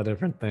lot of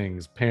different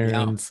things,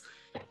 parents,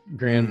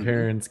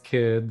 grandparents,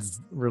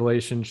 kids,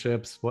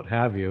 relationships, what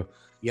have you.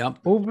 Yep.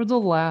 Over the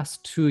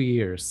last 2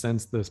 years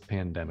since this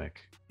pandemic,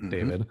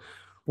 David,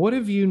 what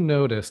have you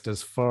noticed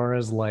as far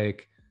as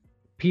like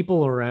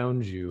people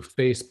around you,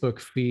 Facebook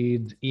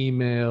feeds,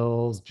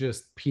 emails,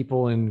 just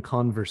people in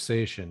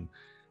conversation?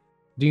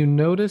 Do you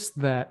notice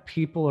that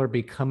people are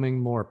becoming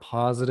more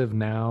positive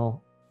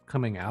now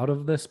coming out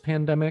of this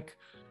pandemic?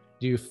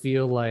 Do you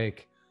feel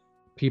like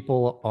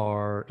people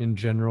are in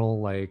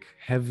general like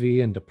heavy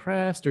and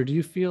depressed, or do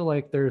you feel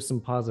like there's some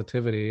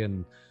positivity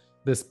and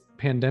this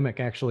pandemic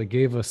actually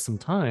gave us some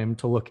time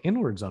to look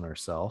inwards on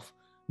ourselves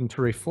and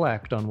to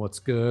reflect on what's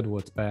good,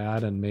 what's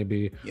bad, and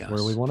maybe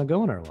where we want to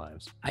go in our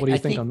lives? What do you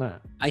think on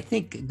that? I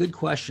think, good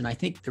question. I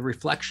think the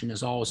reflection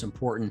is always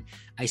important.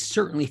 I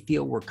certainly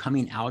feel we're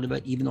coming out of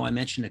it, even though I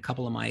mentioned a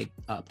couple of my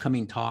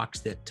upcoming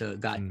talks that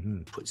got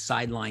put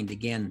sidelined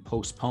again,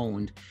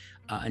 postponed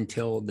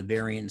until the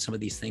variant and some of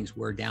these things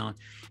wear down.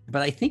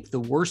 But I think the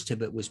worst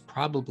of it was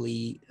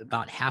probably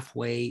about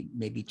halfway,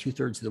 maybe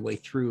 2/3 of the way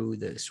through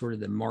the sort of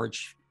the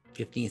March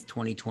 15th,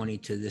 2020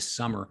 to this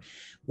summer,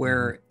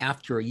 where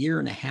after a year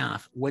and a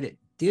half, what it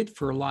did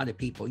for a lot of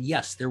people,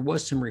 yes, there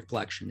was some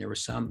reflection. There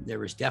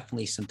was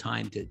definitely some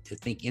time to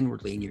think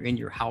inwardly, and you're in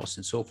your house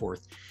and so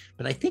forth.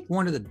 But I think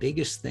one of the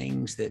biggest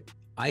things that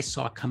I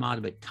saw come out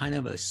of it, kind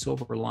of a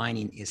silver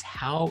lining, is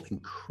how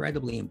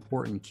incredibly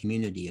important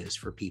community is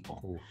for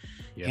people.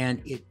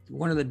 And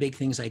one of the big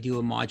things I do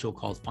a module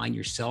called Find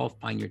Yourself,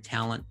 Find Your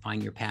Talent,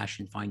 Find Your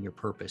Passion, Find Your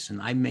Purpose. And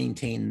I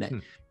maintain that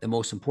the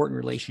most important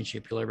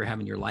relationship you'll ever have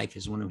in your life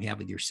is one you have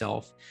with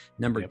yourself.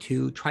 Number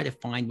two, try to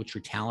find what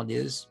your talent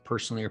is,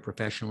 personally or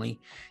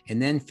professionally,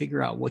 and then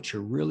figure out what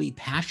you're really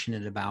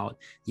passionate about.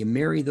 You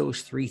marry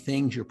those three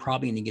things, you're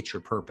probably going to get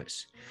your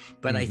purpose.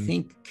 But I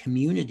think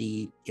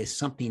community is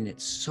something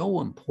that's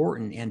so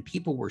important, and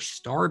people were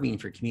starving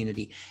for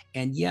community.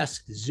 And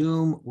yes,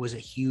 Zoom was a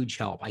huge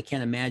help. I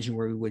can't imagine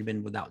where we would have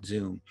been without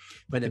Zoom.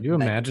 But could you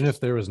imagine if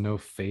there was no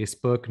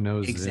Facebook,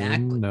 no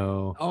Zoom,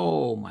 no?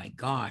 Oh my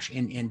gosh.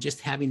 And just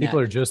having people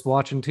are just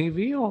watching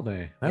TV all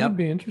day. That would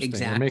be interesting.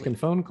 Exactly. We're making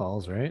phone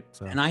calls, right?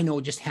 So. And I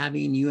know just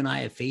having you and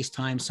I have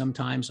FaceTime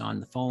sometimes on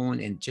the phone,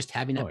 and just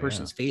having that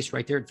person's face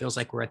right there, it feels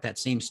like we're at that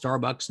same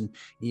Starbucks, and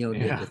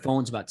the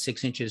phone's about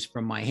 6 inches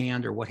from my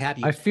hand or what have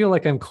you. I feel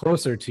like I'm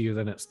closer to you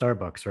than at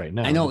Starbucks right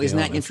now. I know, isn't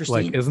that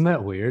interesting? Like, isn't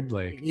that weird?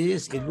 Like, it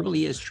is. It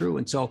really is true.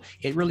 And so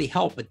it really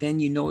helped. But then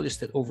you notice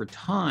that over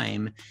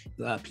time,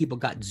 people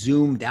got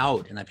zoomed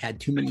out, and I've had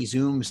too many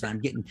Zooms, and I'm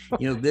getting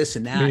this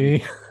and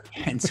that.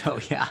 And so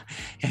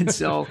and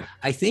so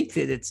I think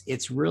that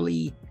it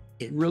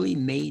really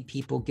made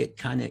people get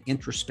kind of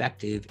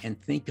introspective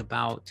and think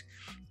about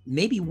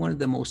maybe one of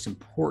the most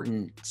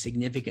important,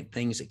 significant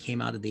things that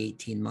came out of the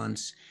 18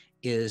 months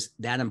is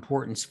that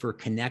importance for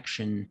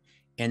connection,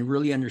 and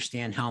really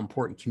understand how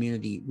important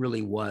community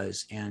really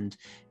was. And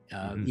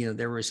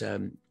there was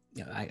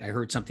I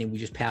heard something, we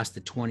just passed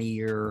the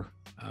 20-year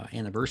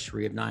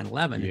anniversary of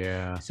 9/11.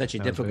 Yeah, such a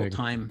difficult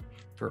time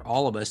for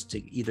all of us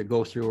to either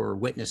go through or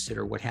witness it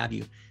or what have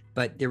you.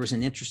 But there was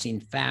an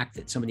interesting fact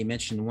that somebody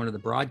mentioned in one of the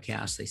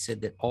broadcasts. They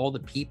said that all the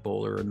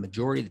people, or a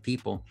majority of the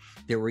people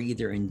that were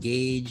either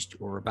engaged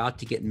or about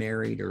to get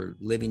married or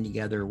living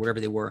together or whatever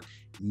they were,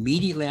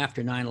 immediately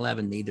after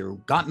 9/11, they either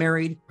got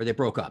married or they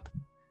broke up.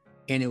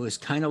 And it was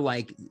kind of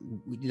like,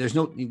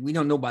 we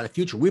don't know about the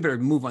future. We better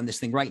move on this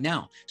thing right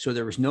now. So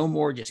there was no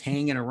more just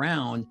hanging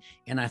around.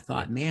 And I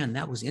thought, man,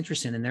 that was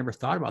interesting. I never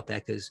thought about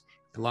that, because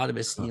a lot of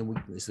us,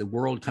 as the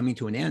world coming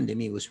to an end, I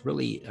mean, it was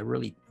really a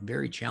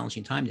very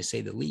challenging time, to say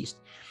the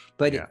least.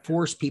 But it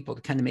forced people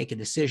to kind of make a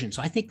decision.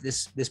 So I think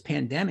this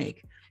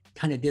pandemic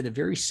kind of did a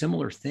very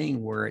similar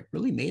thing where it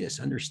really made us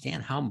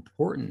understand how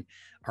important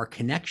our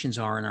connections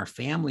are in our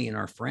family and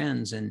our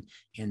friends, and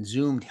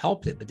Zoom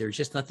helped it. But there's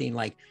just nothing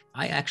like,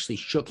 I actually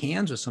shook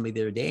hands with somebody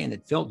the other day and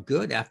it felt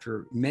good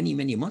after many,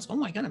 many months. Oh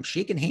my God, I'm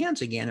shaking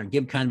hands again, or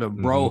give kind of a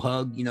bro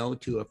hug, you know,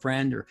 to a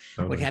friend or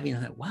what have you.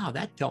 Wow,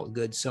 that felt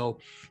good. So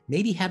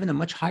maybe having a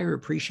much higher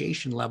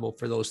appreciation level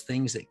for those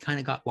things that kind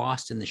of got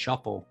lost in the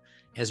shuffle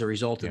as a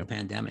result of the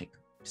pandemic.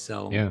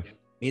 So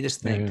made us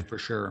think for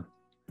sure.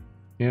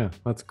 Yeah,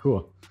 that's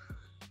cool.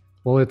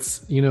 Well,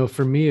 it's, you know,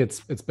 for me,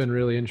 it's been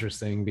really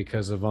interesting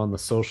because of on the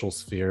social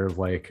sphere,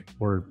 like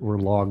we're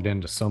logged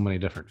into so many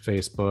different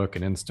Facebook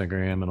and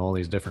Instagram and all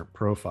these different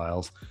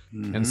profiles.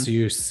 And so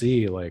you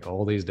see like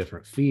all these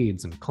different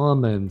feeds and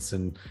comments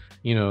and,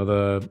 you know,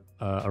 the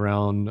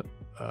around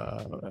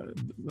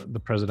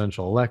the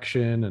presidential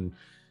election and,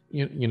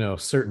 you know,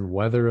 certain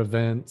weather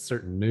events,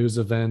 certain news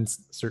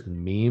events,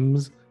 certain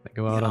memes that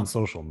go out on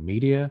social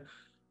media.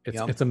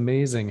 It's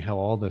amazing how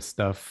all this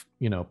stuff,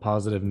 you know,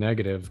 positive,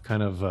 negative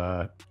kind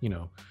of, you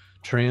know,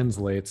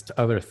 translates to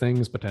other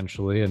things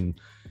potentially. And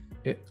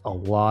a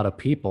lot of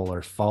people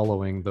are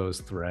following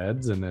those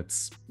threads, and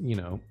it's, you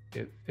know,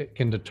 it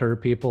can deter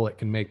people. It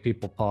can make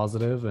people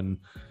positive and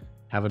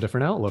have a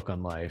different outlook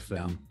on life.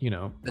 And, you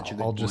know,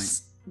 I'll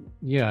just,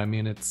 I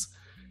mean,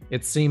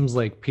 it seems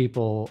like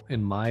people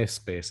in my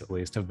space, at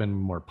least, have been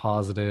more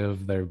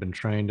positive. They've been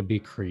trying to be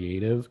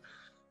creative,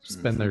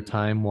 spend their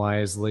time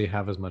wisely,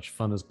 have as much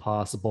fun as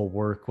possible,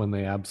 work when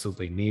they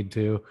absolutely need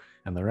to,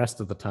 and the rest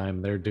of the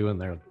time they're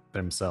doing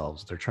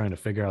themselves. They're trying to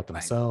figure out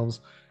themselves.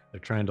 They're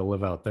trying to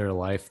live out their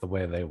life the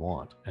way they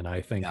want. And I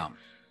think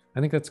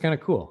that's kind of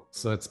cool.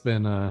 So it's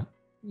been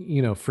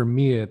you know, for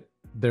me,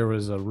 there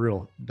was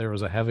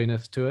a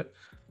heaviness to it,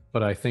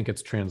 but I think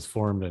it's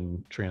transformed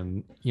and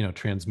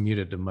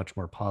transmuted to much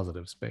more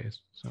positive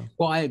space. So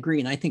well, I agree.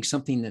 And I think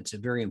something that's a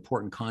very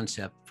important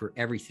concept for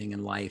everything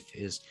in life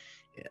is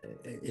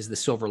the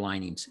silver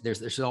linings.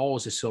 There's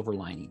always a silver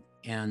lining.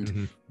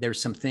 And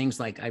there's some things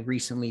like I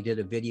recently did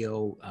a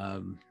video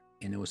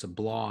and it was a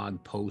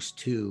blog post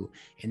too.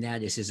 And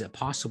that is it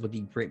possible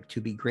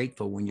to be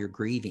grateful when you're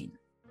grieving?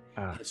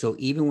 So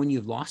even when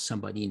you've lost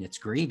somebody and it's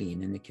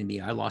grieving, and it can be,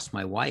 I lost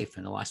my wife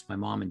and I lost my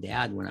mom and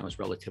dad when I was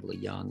relatively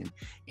young.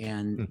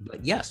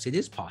 But yes, it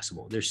is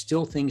possible. There's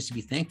still things to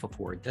be thankful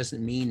for. It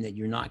doesn't mean that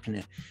you're not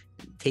going to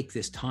take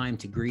this time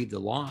to grieve the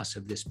loss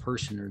of this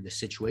person or the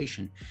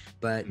situation,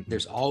 but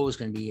there's always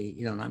going to be,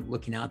 you know, and I'm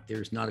looking out,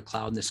 there's not a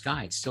cloud in the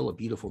sky. It's still a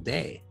beautiful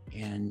day.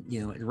 And,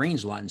 you know, it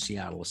rains a lot in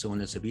Seattle. So when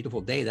it's a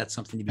beautiful day, that's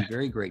something to be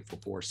very grateful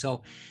for.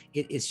 So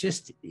it's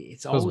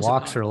those always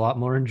walks are a lot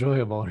more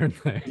enjoyable,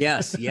 aren't they?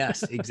 Yes,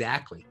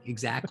 exactly.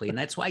 And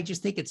that's why I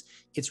just think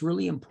it's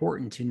really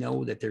important to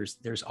know that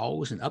there's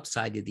always an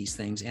upside to these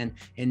things. And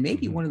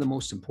maybe one of the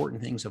most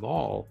important things of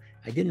all,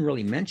 I didn't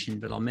really mention,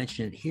 but I'll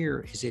mention it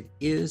here,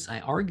 I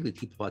argue with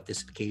people about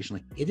this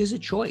occasionally. It is a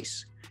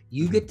choice.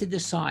 You get to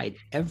decide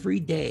every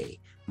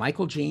day,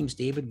 Michael, James,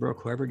 David,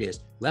 Brooke, whoever it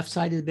is, left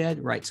side of the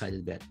bed, right side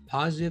of the bed,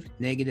 positive,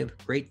 negative,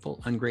 grateful,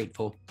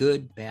 ungrateful,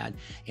 good, bad,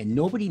 and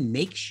nobody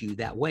makes you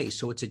that way.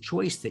 So it's a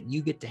choice that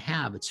you get to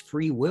have. It's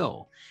free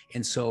will.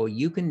 And so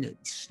you can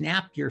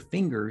snap your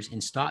fingers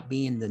and stop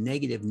being the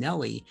negative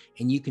Nelly,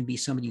 and you can be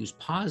somebody who's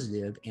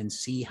positive and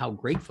see how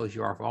grateful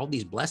you are for all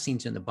these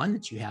blessings and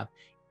abundance you have,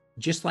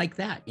 just like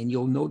that. And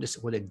you'll notice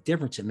what a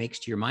difference it makes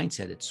to your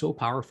mindset. It's so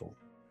powerful.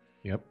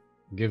 Yep.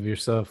 Give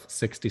yourself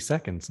 60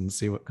 seconds and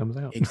see what comes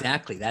out.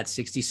 Exactly. That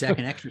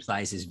 60-second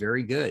exercise is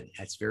very good.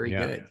 That's very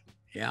good.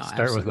 Yeah.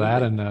 Start with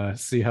that and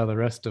see how the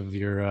rest of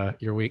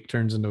your week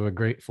turns into a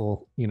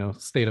grateful, you know,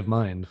 state of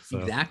mind. So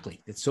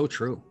exactly. It's so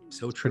true.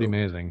 So true. Pretty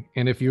amazing.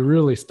 And if you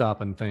really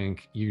stop and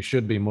think, you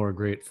should be more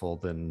grateful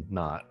than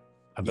not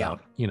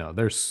about, you know,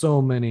 there's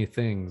so many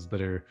things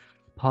that are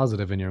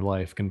positive in your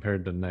life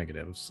compared to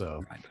negative.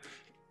 So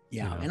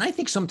yeah. You know. And I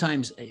think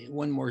sometimes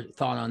one more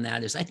thought on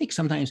that is I think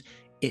sometimes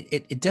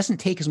it doesn't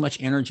take as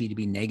much energy to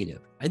be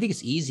negative. I think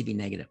it's easy to be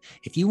negative.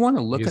 If you want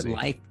to look at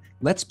life,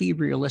 let's be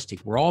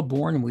realistic. We're all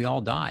born and we all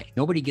die.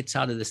 Nobody gets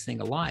out of this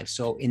thing alive.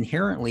 So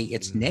inherently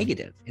it's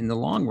negative in the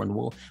long run.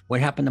 Well,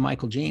 what happened to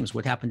Michael James?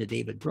 What happened to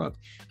David Brooke?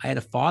 I had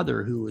a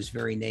father who was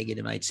very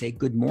negative. I'd say,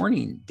 "Good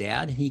morning,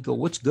 Dad." And he'd go,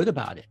 "What's good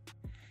about it?"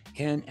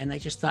 And I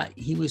just thought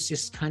he was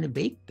just kind of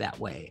baked that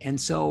way. And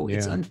so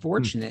it's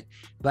unfortunate,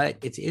 but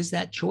it is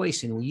that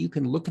choice. And you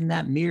can look in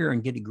that mirror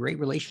and get a great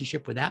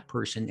relationship with that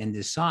person and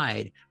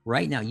decide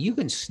right now, you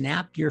can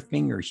snap your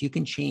fingers. You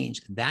can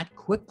change that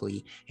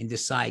quickly and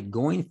decide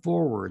going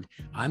forward,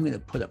 I'm going to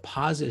put a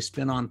positive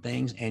spin on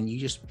things. And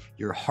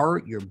your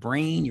heart, your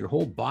brain, your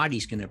whole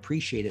body's going to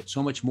appreciate it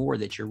so much more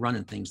that you're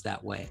running things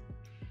that way.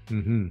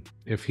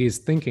 If he's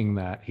thinking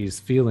that, he's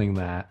feeling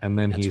that, and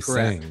then he's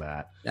saying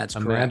that. That's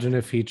Imagine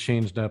correct. if he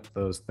changed up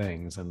those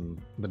things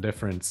and the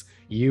difference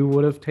you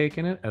would have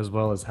taken it, as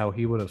well as how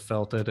he would have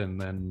felt it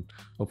and then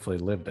hopefully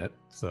lived it.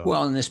 So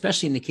well, and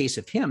especially in the case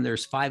of him,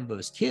 there's 5 of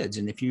us kids.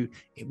 And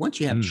once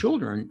you have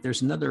children,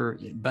 there's another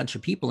bunch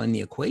of people in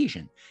the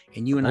equation.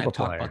 And you and I have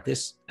talked about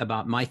this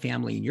about my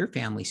family and your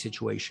family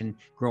situation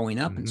growing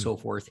up and so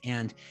forth.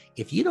 And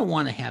if you don't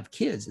want to have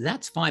kids,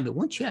 that's fine. But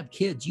once you have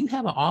kids, you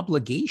have an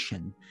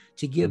obligation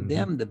to give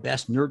them the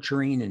best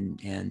nurturing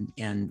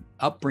and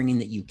upbringing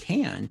that you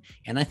can.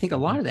 And I think a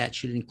lot of that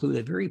should include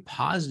a very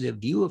positive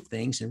view of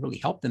things and really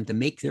help them to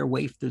make their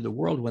way through the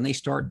world when they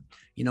start,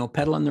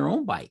 pedaling their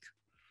own bike.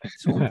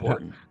 It's so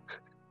important.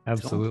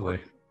 Absolutely. So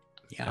important.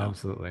 Yeah,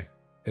 absolutely.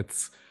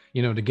 It's,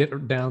 to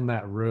get down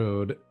that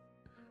road,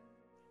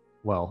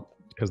 well,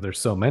 because there's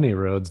so many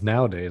roads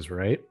nowadays,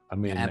 right? I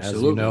mean, as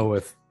you know,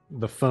 with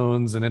the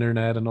phones and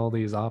internet and all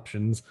these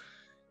options,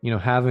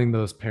 having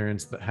those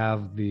parents that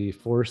have the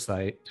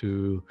foresight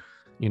to,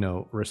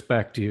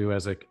 respect you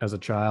as a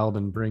child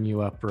and bring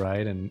you up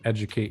right and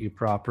educate you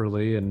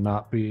properly and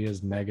not be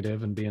as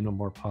negative and be in a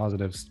more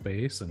positive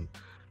space. And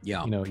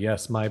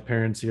yes, my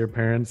parents, your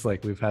parents,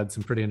 like we've had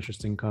some pretty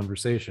interesting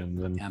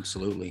conversations, and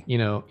absolutely,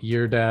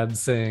 your dad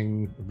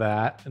saying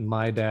that and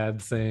my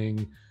dad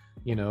saying,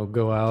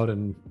 go out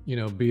and,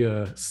 be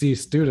a C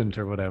student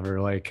or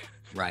whatever, like,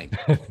 right.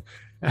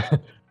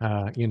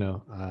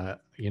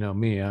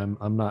 Me,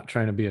 I'm not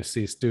trying to be a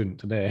C student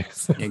today.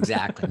 So.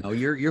 Exactly. No,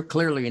 you're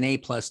clearly an A+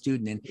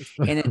 student.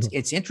 And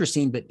it's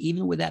interesting, but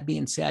even with that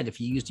being said,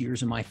 if you used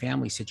yours in my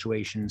family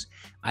situations,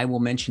 I will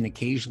mention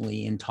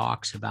occasionally in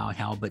talks about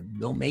how, but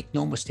don't make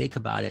no mistake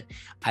about it,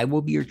 I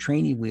will be your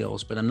training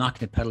wheels, but I'm not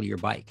going to pedal your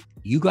bike.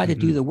 You got to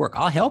do the work.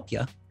 I'll help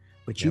you,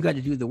 but you got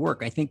to do the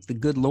work. I think the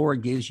good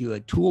Lord gives you a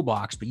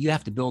toolbox, but you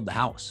have to build the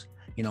house,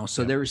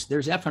 so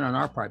there's effort on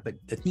our part. But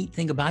the neat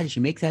thing about it is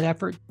you make that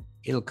effort,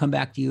 it'll come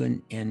back to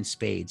you in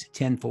spades,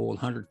 10-fold,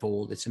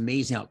 100-fold. It's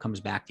amazing how it comes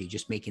back to you,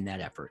 just making that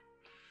effort.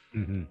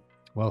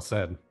 Well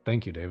said.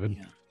 Thank you, David.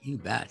 Yeah, you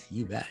bet.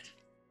 You bet.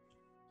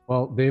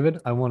 Well, David,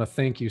 I want to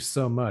thank you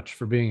so much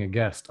for being a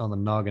guest on the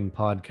Noggin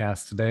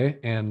podcast today.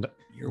 And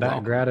You're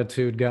welcome.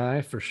 Gratitude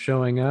guy for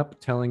showing up,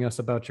 telling us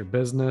about your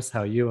business,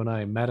 how you and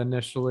I met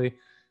initially,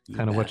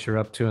 kind of what you're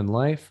up to in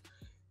life.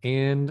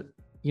 And,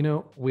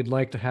 we'd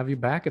like to have you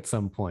back at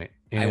some point.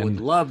 And I would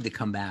love to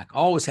come back.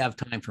 Always have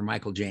time for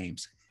Michael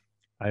James.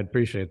 I'd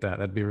appreciate that.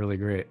 That'd be really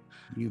great.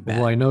 You bet.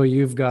 Well, I know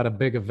you've got a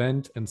big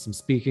event and some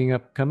speaking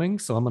upcoming,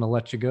 so I'm going to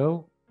let you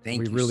go.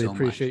 Thank you. We really so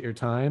appreciate much. your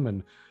time,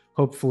 and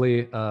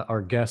hopefully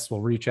our guests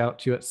will reach out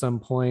to you at some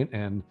point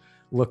and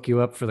look you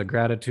up for the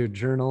gratitude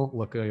journal,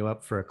 look you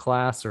up for a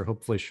class, or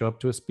hopefully show up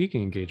to a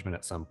speaking engagement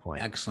at some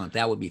point. Excellent.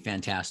 That would be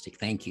fantastic.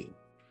 Thank you.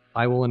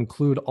 I will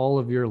include all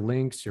of your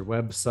links, your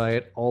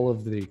website, all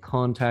of the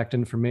contact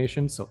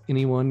information, so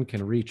anyone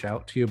can reach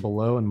out to you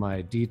below in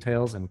my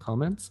details and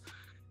comments.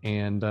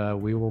 And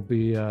we will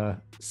be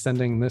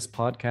sending this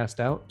podcast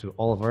out to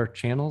all of our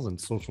channels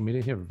and social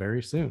media here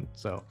very soon.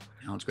 So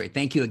sounds great.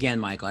 Thank you again,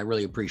 Michael. I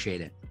really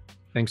appreciate it.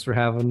 Thanks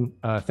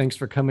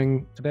for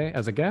coming today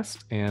as a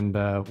guest. And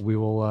we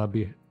will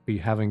be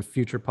having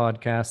future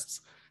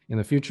podcasts in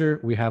the future.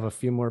 We have a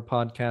few more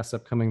podcasts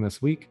upcoming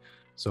this week.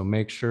 So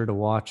make sure to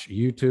watch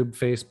YouTube,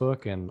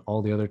 Facebook, and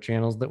all the other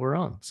channels that we're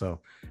on.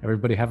 So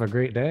everybody have a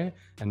great day,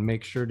 and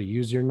make sure to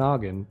use your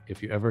noggin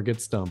if you ever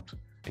get stumped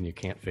and you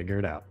can't figure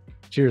it out.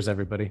 Cheers,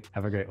 everybody.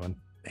 Have a great one.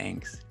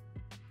 Thanks.